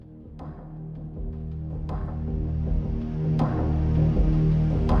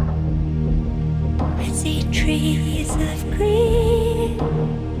see trees of green,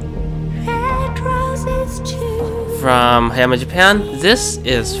 red roses too. From Hayama, Japan, this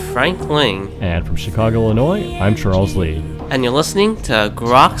is Frank Ling. And from Chicago, Illinois, I'm Charles Lee. And you're listening to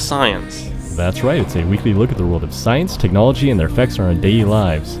Grok Science. That's right, it's a weekly look at the world of science, technology, and their effects on our daily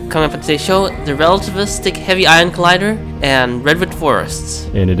lives. Coming up on today's show, the relativistic heavy ion collider and redwood forests.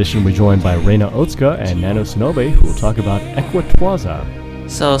 In addition, we're joined by Reina Otsuka and Nano Sonobe, who will talk about Equatwaza.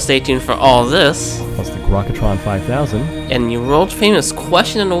 So stay tuned for all this. Plus the Grokatron 5000. And your world-famous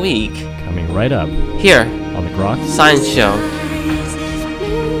question of the week. Coming right up. Here. On the Grok Science Show.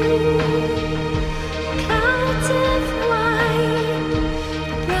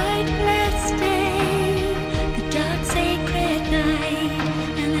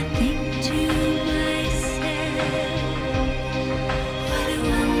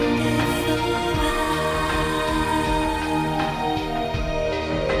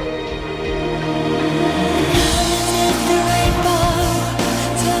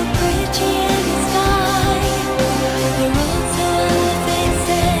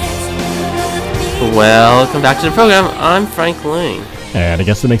 Welcome back to the program. I'm Frank Ling. And I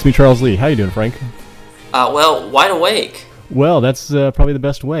guess that makes me Charles Lee. How you doing, Frank? Well, wide awake. Well, that's probably the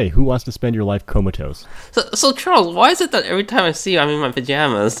best way. Who wants to spend your life comatose? So Charles, why is it that every time I see you, I'm in my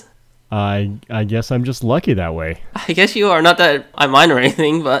pajamas? I guess I'm just lucky that way. I guess you are. Not that I mind or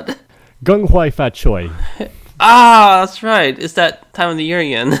anything, but... Gung Huai Fat Choi. Ah, that's right. It's that time of the year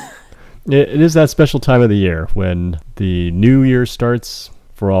again. It is that special time of the year when the new year starts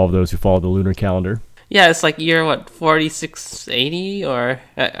for all of those who follow the lunar calendar. Yeah, it's like year, 4680? Or...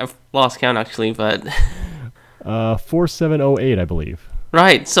 I've lost count, actually, but... 4708, I believe.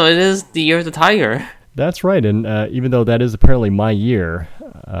 Right, so it is the year of the tiger. That's right, and even though that is apparently my year,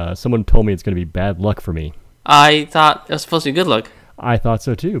 someone told me it's going to be bad luck for me. I thought it was supposed to be good luck. I thought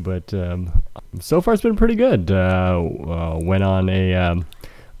so too, but so far it's been pretty good. Went on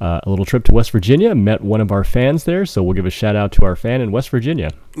a little trip to West Virginia, met one of our fans there, so we'll give a shout out to our fan in West Virginia.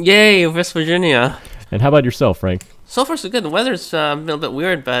 Yay, West Virginia. And how about yourself, Frank? So far so good. The weather's been a bit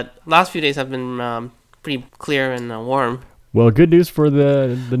weird, but last few days have been pretty clear and warm. Well, good news for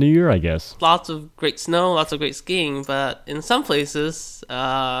the new year, I guess. Lots of great snow, lots of great skiing, but in some places,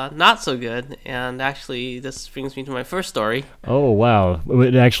 not so good. And actually, this brings me to my first story. Oh, wow.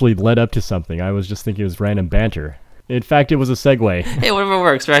 It actually led up to something. I was just thinking it was random banter. In fact, it was a segue. Hey, whatever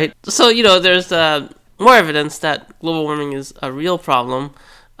works, right? So, there's more evidence that global warming is a real problem,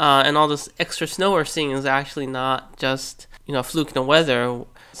 and all this extra snow we're seeing is actually not just, a fluke in the weather.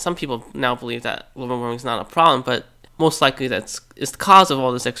 Some people now believe that global warming is not a problem, but most likely it's the cause of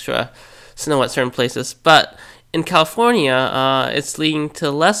all this extra snow at certain places. But in California, it's leading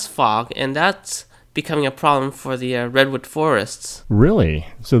to less fog, and that's becoming a problem for the redwood forests. Really?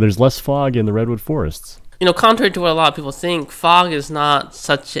 So there's less fog in the redwood forests? Contrary to what a lot of people think, fog is not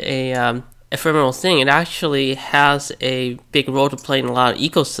such a ephemeral thing. It actually has a big role to play in a lot of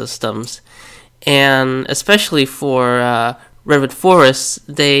ecosystems, and especially for redwood forests,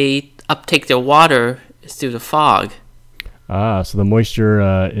 they uptake their water through the fog. Ah, so the moisture,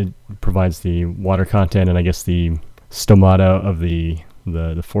 it provides the water content, and I guess the stomata of the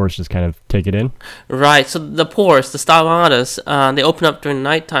forest just kind of take it in? Right, so the pores, the stomatas, they open up during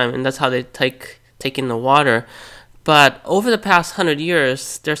nighttime, and that's how they take in the water. But over the past 100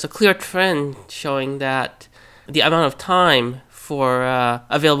 years, there's a clear trend showing that the amount of time for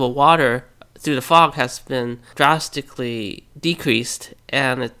available water through the fog has been drastically decreased,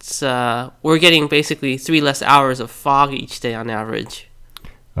 and it's we're getting basically 3 less hours of fog each day on average.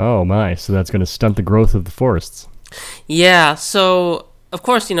 Oh my, so that's going to stunt the growth of the forests. Yeah, so of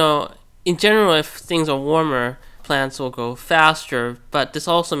course, in general, if things are warmer, plants will grow faster, but this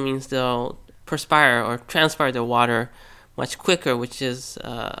also means they'll perspire or transpire their water much quicker, which is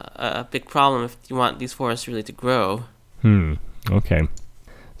a big problem if you want these forests really to grow. Okay.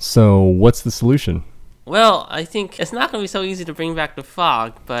 So what's the solution? Well, I think it's not going to be so easy to bring back the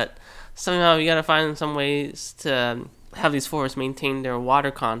fog, but somehow you got to find some ways to have these forests maintain their water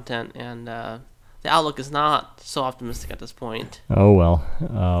content, and the outlook is not so optimistic at this point. Oh,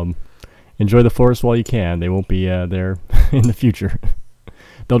 well. Enjoy the forest while you can. They won't be there in the future.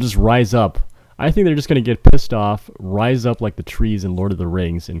 They'll just rise up. I think they're just going to get pissed off, rise up like the trees in Lord of the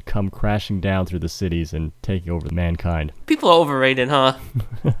Rings, and come crashing down through the cities and take over mankind. People are overrated, huh?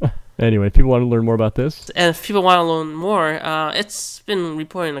 Anyway, if people want to learn more about this? And if people want to learn more, it's been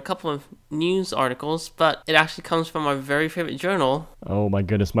reported in a couple of news articles, but it actually comes from our very favorite journal. Oh my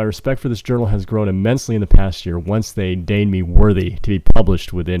goodness, my respect for this journal has grown immensely in the past year once they deemed me worthy to be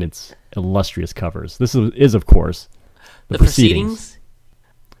published within its illustrious covers. This is of course, the Proceedings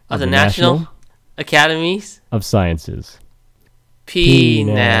of the National Academies? of Sciences.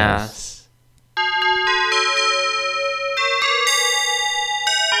 PNAS.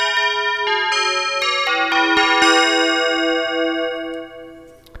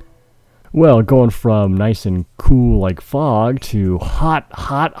 Well, going from nice and cool like fog to hot,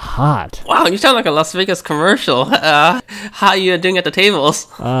 hot, hot. Wow, you sound like a Las Vegas commercial. How you doing at the tables?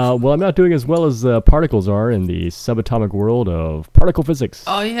 Well, I'm not doing as well as particles are in the subatomic world of particle physics.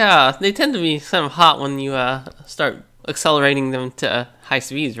 Oh yeah, they tend to be kind of hot when you start accelerating them to high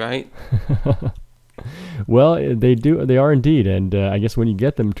speeds, right? Well, they do. They are indeed, and I guess when you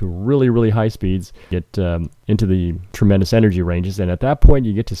get them to really, really high speeds, get into the tremendous energy ranges, and at that point,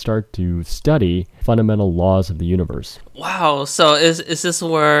 you get to start to study fundamental laws of the universe. Wow. So is this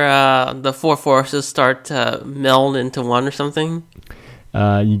where the four forces start to meld into one or something?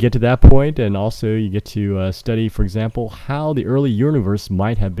 You get to that point, and also you get to study, for example, how the early universe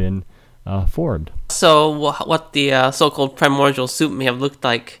might have been formed. So what the so-called primordial soup may have looked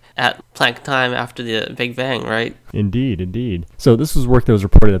like at Planck time after the Big Bang, right? Indeed, indeed. So this was work that was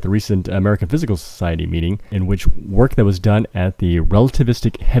reported at the recent American Physical Society meeting, in which work that was done at the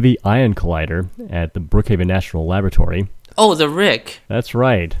Relativistic Heavy Ion Collider at the Brookhaven National Laboratory. Oh, the RIC. That's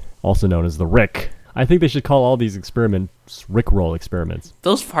right, also known as the RIC. I think they should call all these experiments Rickroll experiments.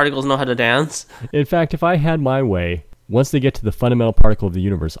 Those particles know how to dance. In fact, if I had my way, once they get to the fundamental particle of the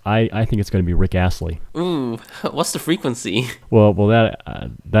universe, I think it's going to be Rick Astley. Ooh, what's the frequency? Well, that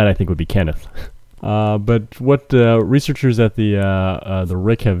I think would be Kenneth. But what researchers at the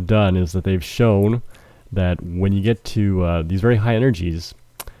RIC have done is that they've shown that when you get to these very high energies,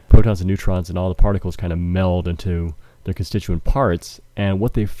 protons and neutrons and all the particles kind of meld into their constituent parts. And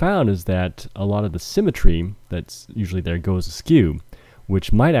what they found is that a lot of the symmetry that's usually there goes askew,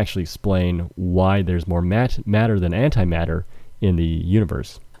 which might actually explain why there's more matter than antimatter in the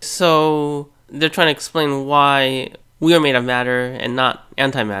universe. So they're trying to explain why we are made of matter and not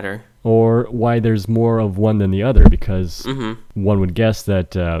antimatter. Or why there's more of one than the other, because one would guess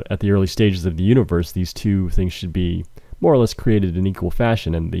that at the early stages of the universe, these two things should be more or less created in equal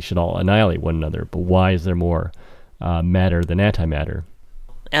fashion, and they should all annihilate one another. But why is there more matter than antimatter?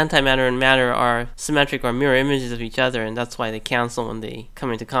 Antimatter and matter are symmetric or mirror images of each other, and that's why they cancel when they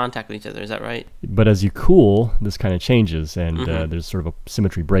come into contact with each other. Is that right? But as you cool, this kind of changes, and there's sort of a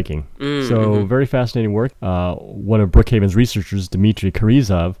symmetry breaking. So very fascinating work. One of Brookhaven's researchers, Dmitry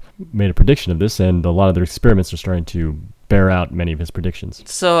Karizov, made a prediction of this, and a lot of their experiments are starting to bear out many of his predictions.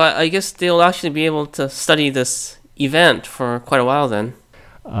 So I guess they'll actually be able to study this event for quite a while then.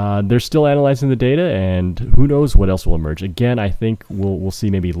 They're still analyzing the data, and who knows what else will emerge. Again, I think we'll see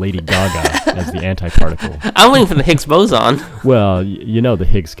maybe Lady Gaga as the antiparticle. I'm waiting for the Higgs boson. Well, you know the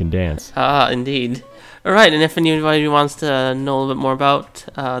Higgs can dance. Indeed. All right, and if anybody wants to know a little bit more about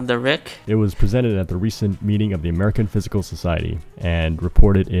the RIC, it was presented at the recent meeting of the American Physical Society and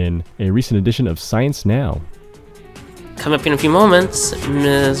reported in a recent edition of Science Now. Coming up in a few moments,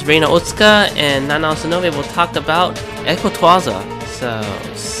 Ms. Reina Otsuka and Nanao Sonobe will talk about Equatwaza. So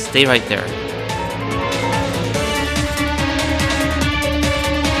stay right there.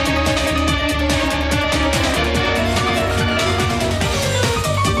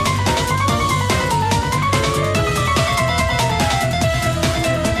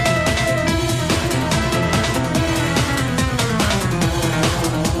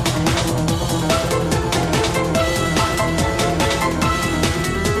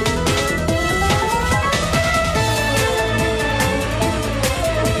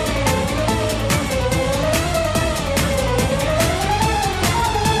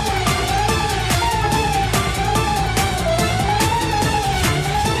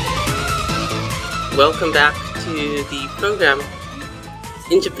 Welcome back to the program.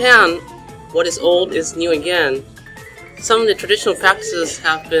 In Japan, what is old is new again. Some of the traditional practices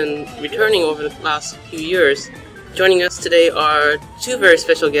have been returning over the last few years. Joining us today are two very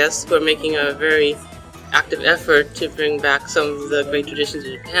special guests who are making a very active effort to bring back some of the great traditions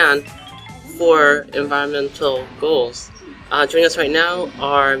of Japan for environmental goals. Joining us right now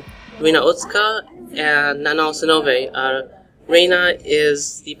are Reina Otsuka and Nanao Sonobe. Reina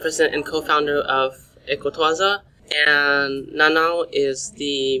is the president and co-founder of Equatwaza, and Nanao is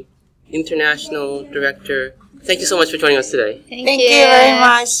the international director. Thank you so much for joining us today. Thank you very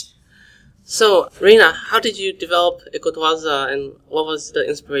much. So, Reina, how did you develop Equatwaza, and what was the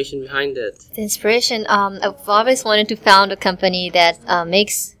inspiration behind it? The inspiration, I've always wanted to found a company that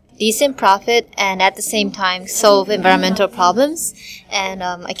makes decent profit and at the same time solve environmental problems. And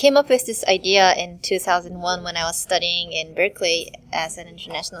I came up with this idea in 2001 when I was studying in Berkeley as an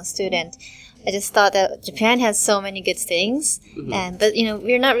international student. I just thought that Japan has so many good things, but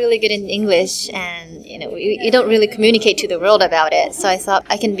we're not really good in English, and we don't really communicate to the world about it. So I thought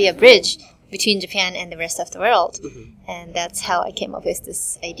I can be a bridge between Japan and the rest of the world, and that's how I came up with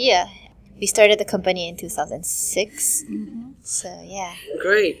this idea. We started the company in 2006, so yeah.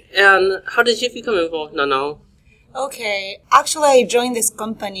 Great. And how did you become involved, Nanao? Okay, actually I joined this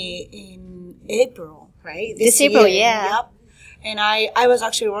company in April, right? This April, yeah. Yep. And I was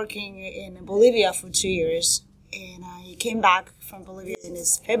actually working in Bolivia for 2 years, and I came back from Bolivia in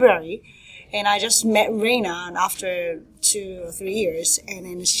this February, and I just met Reina after 2 or 3 years, and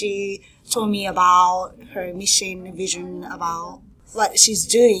then she told me about her mission, vision, about what she's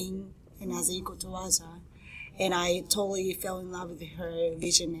doing in Azeiko Towaza, and I totally fell in love with her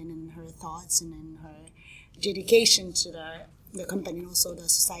vision and her thoughts and her dedication to the company and also the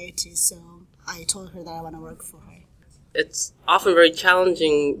society. So I told her that I want to work for her. It's often very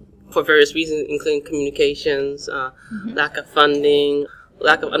challenging for various reasons, including communications, lack of funding,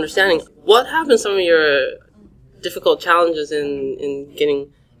 lack of understanding. What have been some of your difficult challenges in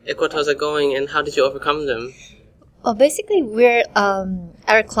getting Ekotowaza going, and how did you overcome them? Well, basically,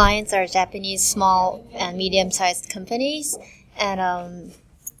 our clients are Japanese small and medium-sized companies, and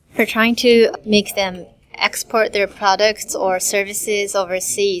we're trying to make them export their products or services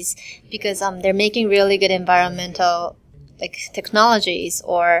overseas because they're making really good environmental technologies,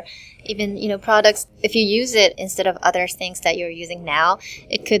 or even products. If you use it instead of other things that you're using now,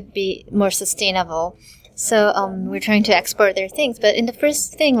 it could be more sustainable. So we're trying to export their things, but in the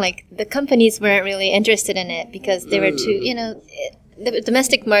first thing, the companies weren't really interested in it because they were too, the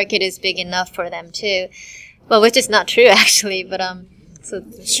domestic market is big enough for them too. Well, which is not true actually, but so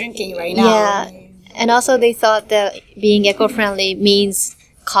It's shrinking right now. yeah. And also they thought that being eco-friendly means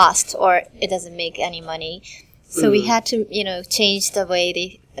cost, or it doesn't make any money. So we had to, change the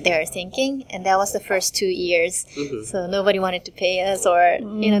way they're thinking, and that was the first 2 years. So nobody wanted to pay us, or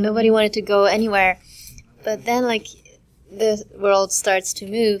nobody wanted to go anywhere. But then the world starts to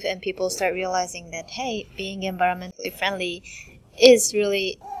move, and people start realizing that, hey, being environmentally friendly is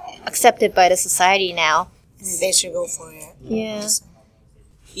really accepted by the society now. They should go for it. Yeah.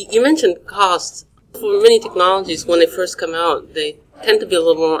 You mentioned cost. For many technologies, when they first come out, they tend to be a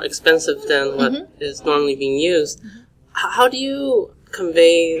little more expensive than what is normally being used. How do you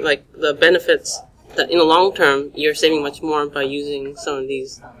convey the benefits that in the long term you're saving much more by using some of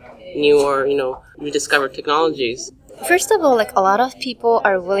these new or rediscovered technologies? First of all, a lot of people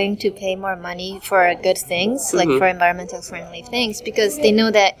are willing to pay more money for good things, for environmental friendly things, because they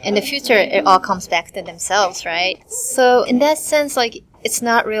know that in the future it all comes back to themselves, right? So in that sense, it's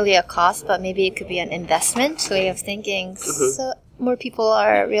not really a cost, but maybe it could be an investment way of thinking. So more people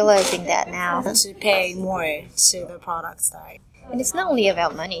are realizing that now. To pay more to the products that. And it's not only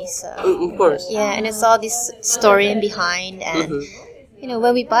about money, so. Of course. Yeah, and it's all this story in behind, and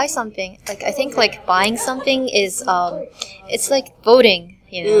when we buy something, I think buying something is it's like voting,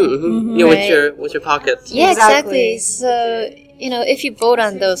 Right? With your pocket. Yeah, Exactly. exactly. So if you vote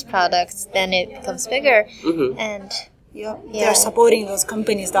on those products, then it becomes bigger, and Yeah. Yeah. They're supporting those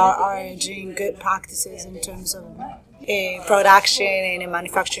companies that are doing good practices in terms of production and a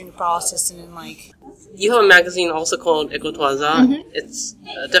manufacturing process, and You have a magazine also called Ekotowaza. It's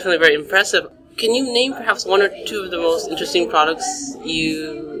definitely very impressive. Can you name perhaps one or two of the most interesting products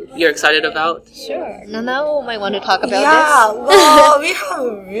you're excited about? sure. Nanao might want to talk about Yeah, well, we have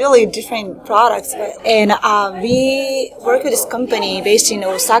really different products, and we work with this company based in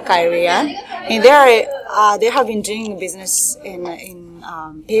Osaka area, and they have been doing business in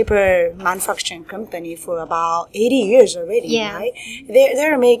paper manufacturing company for about 80 years already. Yeah. Right?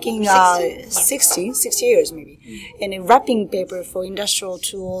 They're making 60 years maybe, and wrapping paper for industrial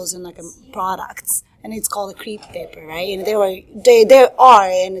tools and products. And it's called crepe paper, right? And they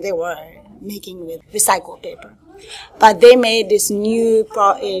were making with recycled paper. But they made this new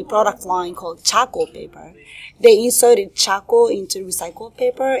product line called charcoal paper. They inserted charcoal into recycled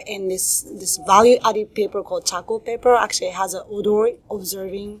paper, and this value-added paper called charcoal paper actually has an odor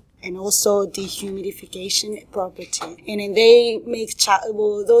observing and also dehumidification property. And then they make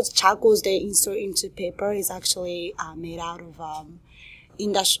those charcoals they insert into paper is actually made out of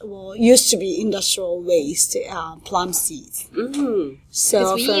used to be industrial waste, plum seeds.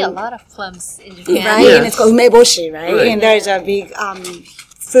 So this. We eat a lot of plums in Japan. right, Yeah. and it's called umeboshi, right? Right. And there's a big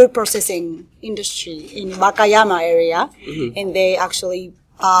food processing industry in Wakayama area, and they actually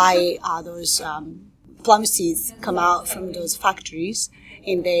buy those plum seeds come out from those factories,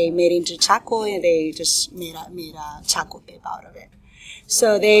 and they made into charcoal, and they just made a charcoal paper out of it.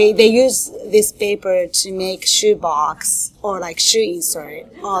 So they use this paper to make shoe box or like shoe insert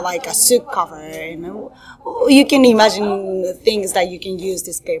or like a suit cover. You know, you can imagine things that you can use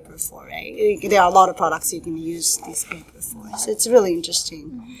this paper for, right? There are a lot of products you can use this paper for. So it's really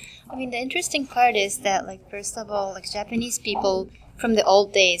interesting. I mean, the interesting part is that, like, first of all, like, Japanese people from the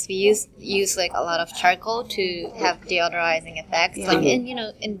old days, we use like a lot of charcoal to have deodorizing effects, like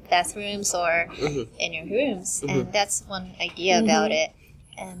in bathrooms or in your rooms, and that's one idea about it.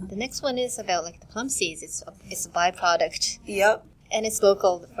 And the next one is about like the plum seeds. It's a byproduct. Yep. And it's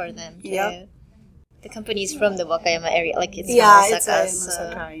local for them too. Yep. The company is from the Wakayama area, like it's Yeah, from it's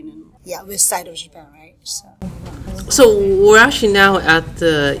Osaka. Osaka, west side of Japan, right? So we're actually now at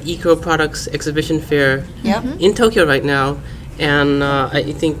the Eco Products Exhibition Fair in Tokyo right now, and I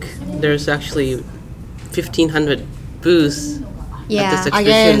think there's actually 1,500 booths at this exhibition. I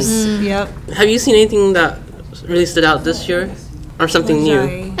guess. Yep. Have you seen anything that really stood out this year, or something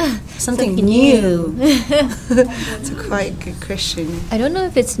new? Something new. That's a quite good question. I don't know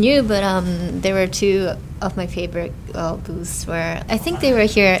if it's new, but there were two of my favorite booths where I think they were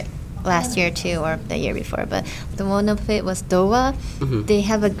here last year too, or the year before, but the one of it was Dowa. They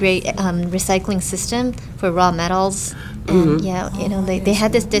have a great recycling system for raw metals, and they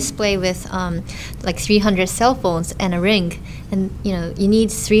had this display with like 300 cell phones and a ring, and you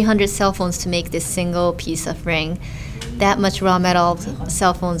need 300 cell phones to make this single piece of ring. That much raw metal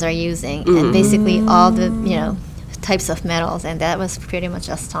cell phones are using, and basically all the types of metals, and that was pretty much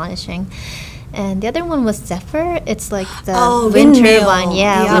astonishing. And the other one was Zephyr. It's like the wind turbine,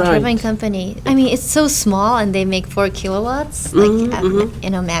 wind turbine company. I mean, it's so small, and they make 4 kilowatts,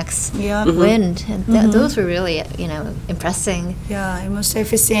 max wind. And those were really, impressing. Yeah, most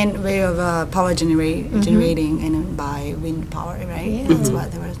efficient way of power generating and by wind power, right? Yeah. That's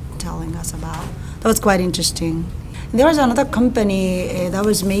what they were telling us about. That was quite interesting. There was another company that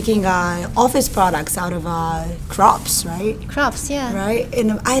was making office products out of crops, right? Crops, yeah. Right?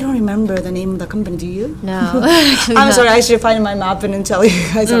 And I don't remember the name of the company, do you? No. I'm sorry, I should find my map and tell you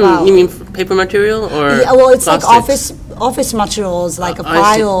guys about. You mean paper material or it's plastics? like office materials, like a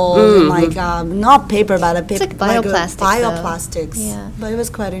pile, and like not paper, but a paper. It's like bioplastics. Bioplastics. Yeah. But it was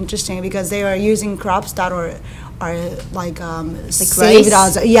quite interesting because they were using crops that are like rice? saved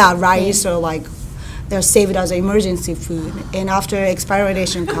as rice or like they're saved as emergency food, and after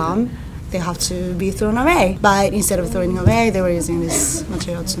expiration come, they have to be thrown away. But instead of throwing away, they were using this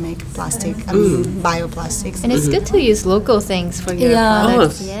material to make plastic. I mean, bioplastics. And it's good to use local things for your Oh,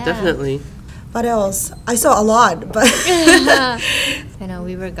 products. Yeah. definitely. What else? I saw a lot, but I know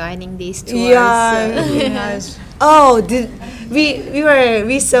we were guiding these tours. Oh,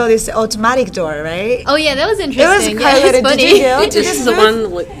 we saw this automatic door, right? Oh yeah, that was interesting. It was quite it was funny. Did you go to This is the one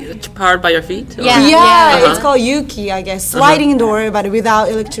powered by your feet? Or- Yeah. It's called Yuki, I guess. Sliding door, but without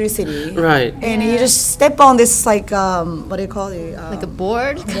electricity. Right. And you just step on this like what do you call it? Like a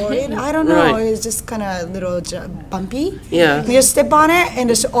board. board? I don't know. Right. It's just kind of little bumpy. Yeah. You just step on it and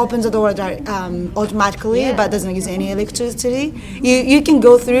just opens the door automatically, Yeah. but doesn't use any electricity. You can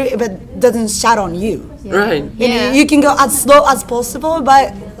go through it, but doesn't shut on you. Right. And you can go as slow as possible,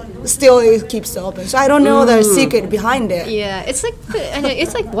 but still it keeps it open. So I don't know the secret behind it. Yeah, it's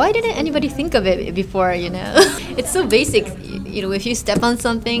like why didn't anybody think of it before? It's so basic. If you step on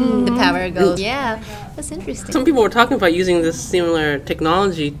something, the power goes. Yeah, that's interesting. Some people were talking about using this similar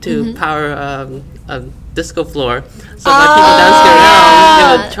technology to power a disco floor. So by people dancing around, they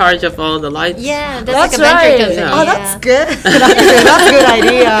would charge up all the lights. Yeah, that's like a right. venture company. Oh, that's good. That's a good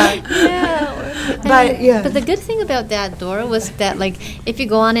idea. Yeah. But the good thing about that door was that, like, if you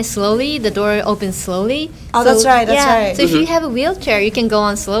go on it slowly, the door opens slowly. Oh, that's right, that's right. So if you have a wheelchair, you can go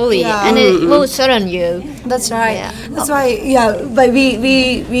on slowly, Yeah. and it won't shut on you. That's right. Yeah. That's why. Yeah, but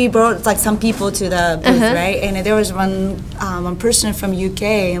we brought like some people to the booth, right? And there was one person from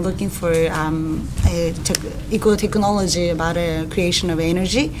UK looking for eco technology about a creation of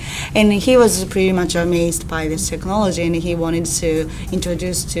energy, and he was pretty much amazed by this technology, and he wanted to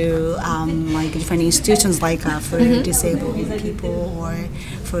introduce to like different institutions, like for disabled people or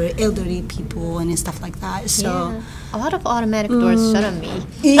for elderly people and stuff like that. So. A lot of automatic doors shut on me.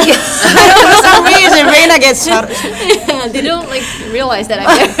 Yes. For some reason, Reina gets shut. They don't realize that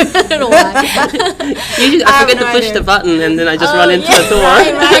I'm there. I don't know why. Usually I forget to push the button and then I just run into the door.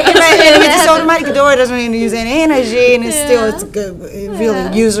 Right. And this automatic door doesn't even use any energy, and it's good,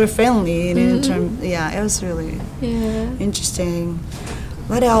 really user friendly. And in term, it was really interesting.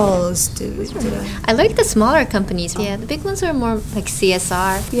 What else do I like the smaller companies. Yeah, the big ones are more like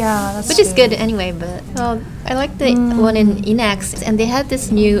CSR. Yeah, that's Which is good anyway, but I like the one in Enax, and they had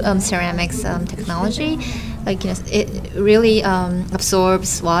this new ceramics technology. Like, it really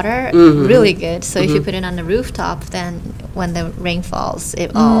absorbs water really good. So if you put it on the rooftop, then when the rain falls,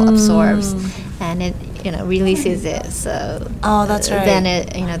 it all absorbs, and it releases it. So that's right.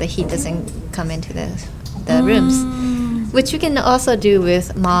 then the heat doesn't come into the rooms. Which you can also do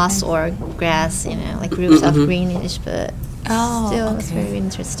with moss or grass, like roofs of greenish, but still it's very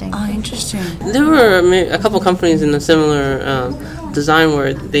interesting. Oh, interesting. There were a couple companies in a similar design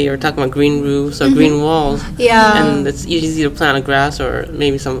where they were talking about green roofs or green walls. Yeah. And it's easy to plant a grass or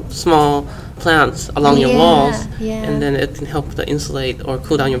maybe some small plants along your walls. Yeah. And then it can help to insulate or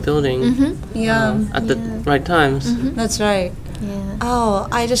cool down your building at the right times. That's right. Yeah. Oh,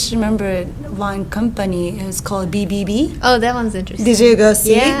 I just remembered one company. It's called BBB. Oh, that one's interesting. Did you go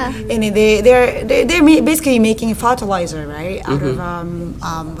see? Yeah. And they're basically making fertilizer, right, out of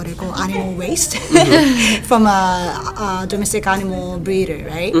what do you call animal waste from a domestic animal breeder,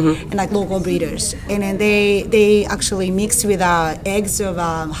 right, and like local breeders. And then they actually mix with eggs of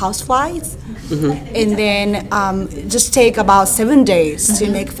houseflies. And then just take about 7 days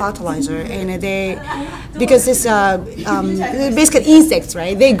to make fertilizer, and because it's basically insects,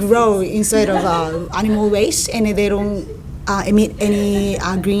 right? They grow inside of animal waste, and they don't emit any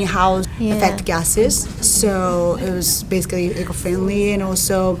greenhouse effect gases. So it was basically eco-friendly, and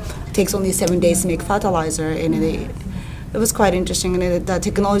also takes only 7 days to make fertilizer, and it was quite interesting. And the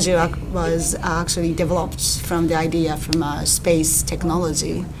technology was actually developed from the idea from space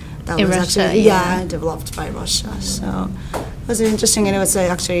technology. That In was Russia, actually developed by Russia. So it was interesting, and it was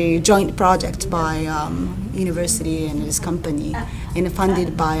actually a joint project by university and this company, and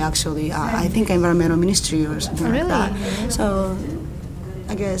funded by actually I think environmental ministry or something like that. So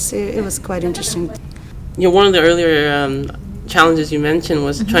I guess it was quite interesting. One of the earlier challenges you mentioned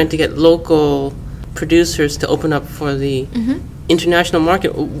was trying to get local producers to open up for the international market.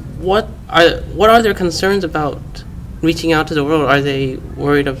 What are their concerns about reaching out to the world? Are they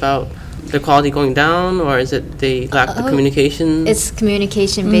worried about the quality going down, or is it they lack the communication? It's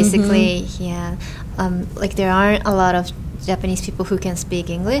communication, basically. Yeah, like there aren't a lot of Japanese people who can speak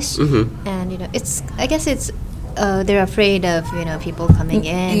English, and I guess it's they're afraid of people coming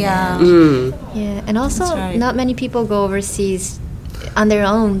in. Yeah. And also right. not many people go overseas on their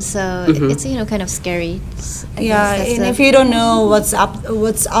own, so it's kind of scary. I guess that's and if you don't know what's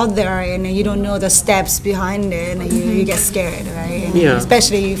out there, and you don't know the steps behind it, and you get scared, right? And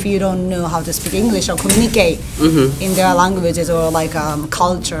especially if you don't know how to speak English or communicate in their languages or like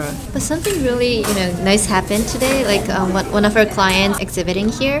culture. But something really nice happened today. Like one of our clients exhibiting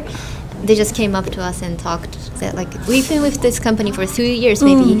here, they just came up to us and talked that like we've been with this company for 3 years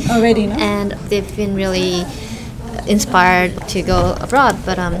maybe already, no? And they've been really inspired to go abroad,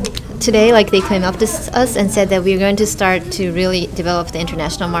 but today like they came up to us and said that we're going to start to really develop the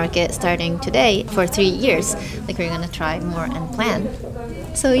international market starting today for 3 years. Like we're going to try more and plan.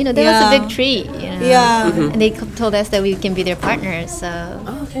 So that was a big treat, and they told us that we can be their partners. So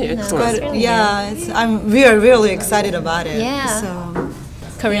okay, excellent. it's really we are really excited about it. Yeah. So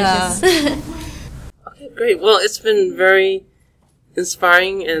courageous. Okay, great. Well, it's been very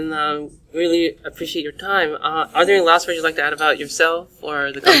inspiring, and really appreciate your time. Are there any last words you'd like to add about yourself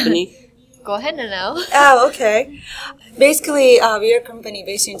or the company? Go ahead, Nano. Oh, okay. Basically, we are a company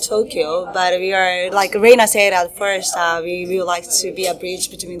based in Tokyo, but we are, like Reina said at first, we would like to be a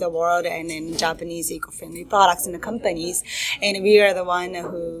bridge between the world and Japanese eco-friendly products and the companies. And we are the one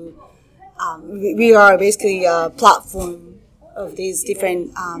who, we are basically a platform of these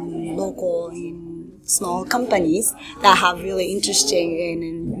different local and small companies that have really interesting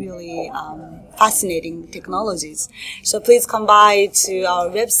and really fascinating technologies. So please come by to our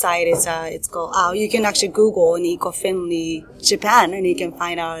website. It's called. You can actually Google an eco-friendly Japan, and you can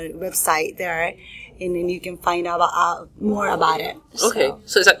find our website there, and then you can find out more about it. Okay,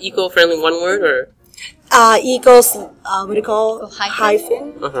 so is that eco-friendly one word or? Ecos. What do you call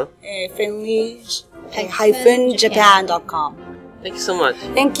hyphen? Friendly hyphen Japan.com. Thank you so much.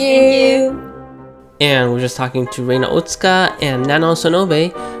 Thank you. And we're just talking to Reina Otsuka and Nano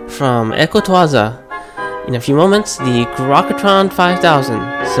Sonobe from Ekotowaza. In a few moments, the Grokatron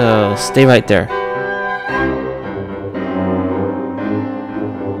 5000. So stay right there.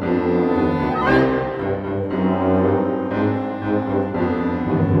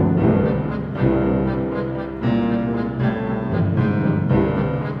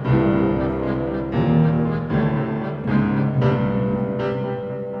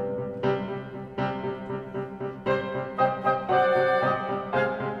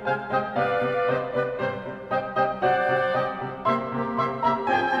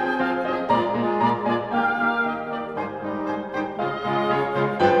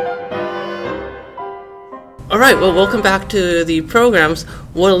 right, well, welcome back to the programs.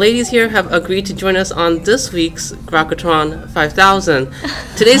 Well, the ladies here have agreed to join us on this week's Grokatron 5000.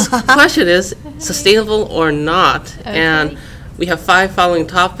 Today's question is sustainable or not? Okay. And we have 5 following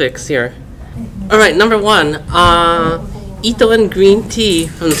topics here. All right, number 1, Itoen green tea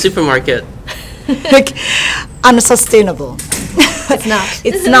from the supermarket. Like, unsustainable. It's not.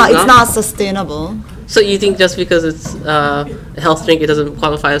 It's not sustainable. So you think just because it's a health drink, it doesn't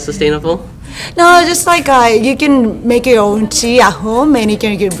qualify as sustainable? No, just like you can make your own tea at home, and you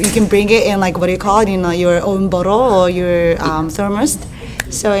can bring it in, like, what do you call it, in your own bottle or your thermos.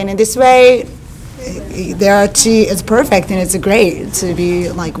 So in this way, their tea is perfect, and it's great to be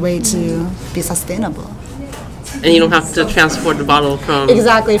like way to be sustainable. And you don't have to transport the bottle from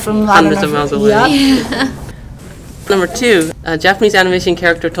Exactly, from hundreds of miles away. Yeah. Number 2, Japanese animation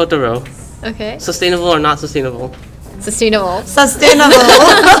character Totoro. Okay. Sustainable or not sustainable? Sustainable. Sustainable.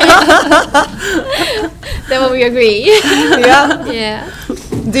 Then we agree. Yeah. Yeah.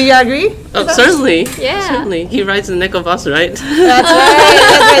 Do you agree? Oh, certainly. Yeah. Certainly. He rides the Neko bus, right? That's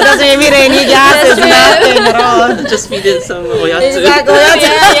right. Doesn't emit any gases, nothing at all. Just feed it some oyatsu. Exactly.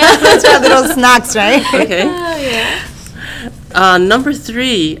 That's our little snacks, right? Okay. Oh, yeah. Number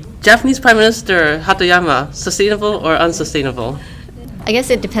 3, Japanese Prime Minister Hatoyama. Sustainable or unsustainable? I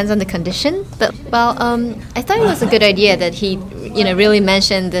guess it depends on the condition, but I thought it was a good idea that he, really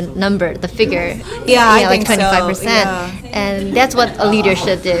mentioned the number, the figure. Yeah, I like think so, 25%, yeah. and that's what a leader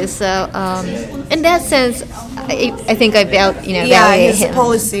should do. So, in that sense, I think I Yeah, validate his him.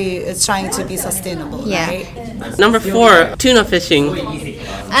 policy is trying to be sustainable, Yeah. right? Number 4, tuna fishing.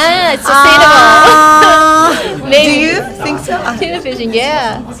 It's sustainable. Do Maybe. you think so? Tuna fishing,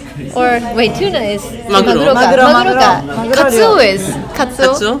 yeah. Or wait, tuna is Maguro. Maguro ka. Maguro. Katsuo is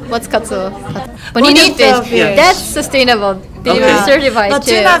katsuo. Katsuo? What's katsuo? Bonito Bonito fish. fish. That's sustainable. They Okay. were certified But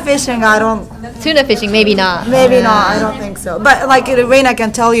too. tuna fishing, I don't. Tuna fishing, maybe not. Maybe not. I don't think so. But like Rain, I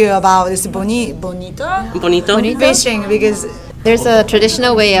can tell you about this bonito Bonito? fishing because There's a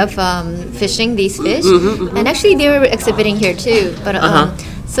traditional way of fishing these fish, and actually they were exhibiting here too. But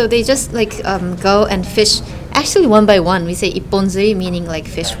so they just go and fish. Actually, one by one, we say ipponzui, meaning like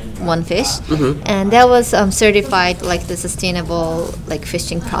fish one fish, and that was certified like the sustainable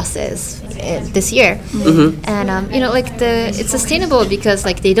fishing process this year. And it's sustainable because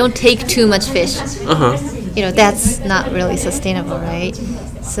they don't take too much fish. That's not really sustainable, right?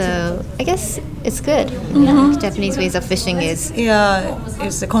 So I guess it's good. Japanese ways of fishing is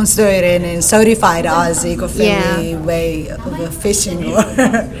it's considered and certified as eco-friendly way of fishing.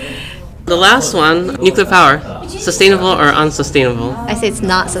 The last one, nuclear power. Sustainable or unsustainable? I say it's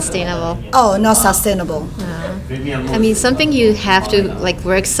not sustainable. Oh, not sustainable. I mean, something you have to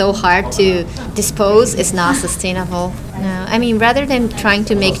work so hard to dispose is not sustainable. No, I mean, rather than trying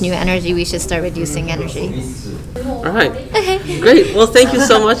to make new energy, we should start reducing energy. All right. Great. Well, thank you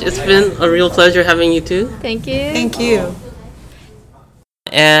so much. It's been a real pleasure having you too. Thank you. Thank you.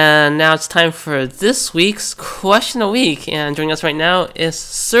 And now it's time for this week's question of the week. And joining us right now is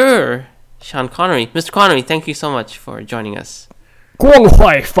Sir Sean Connery. Mr. Connery, thank you so much for joining us. 光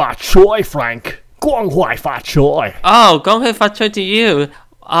辉发财, Frank. 光辉发财. Oh, gong hei fa choi to you.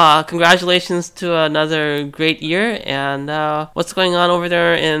 Congratulations to another great year. And what's going on over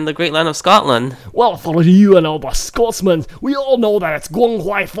there in the great land of Scotland? Well, for you and all the Scotsmen, we all know that it's 光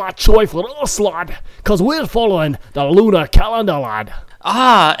辉发财 for us, lad. Because we're following the lunar calendar, lad.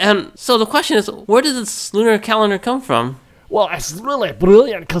 And so the question is, where did this lunar calendar come from? Well, it's really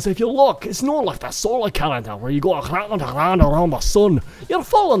brilliant, because if you look, it's not like the solar calendar where you go around the sun. You're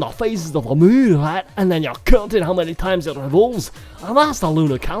following the phases of the moon, right? And then you're counting how many times it revolves. And that's the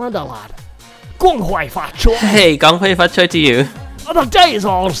lunar calendar, lad. 光辉发财. Hey, gong hei fa choi to you. The day is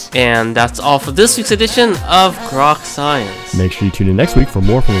ours. And that's all for this week's edition of Grok Science. Make sure you tune in next week for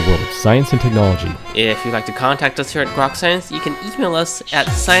more from the world of science and technology. If you'd like to contact us here at Grok Science, you can email us at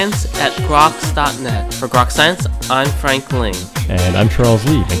science@groks.net. For Grok Science, I'm Frank Ling. And I'm Charles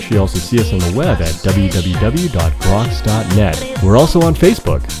Lee. Make sure you also see us on the web at www.groks.net. We're also on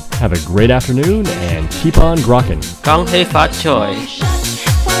Facebook. Have a great afternoon and keep on grokking. Gong hei fa choi.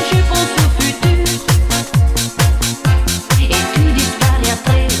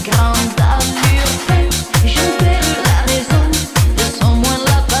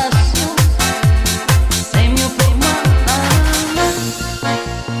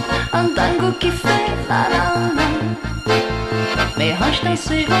 Qui fait la la la. Mais range tes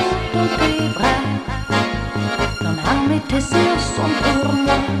serrures dans tes bras. Ton âme et tes yeux sont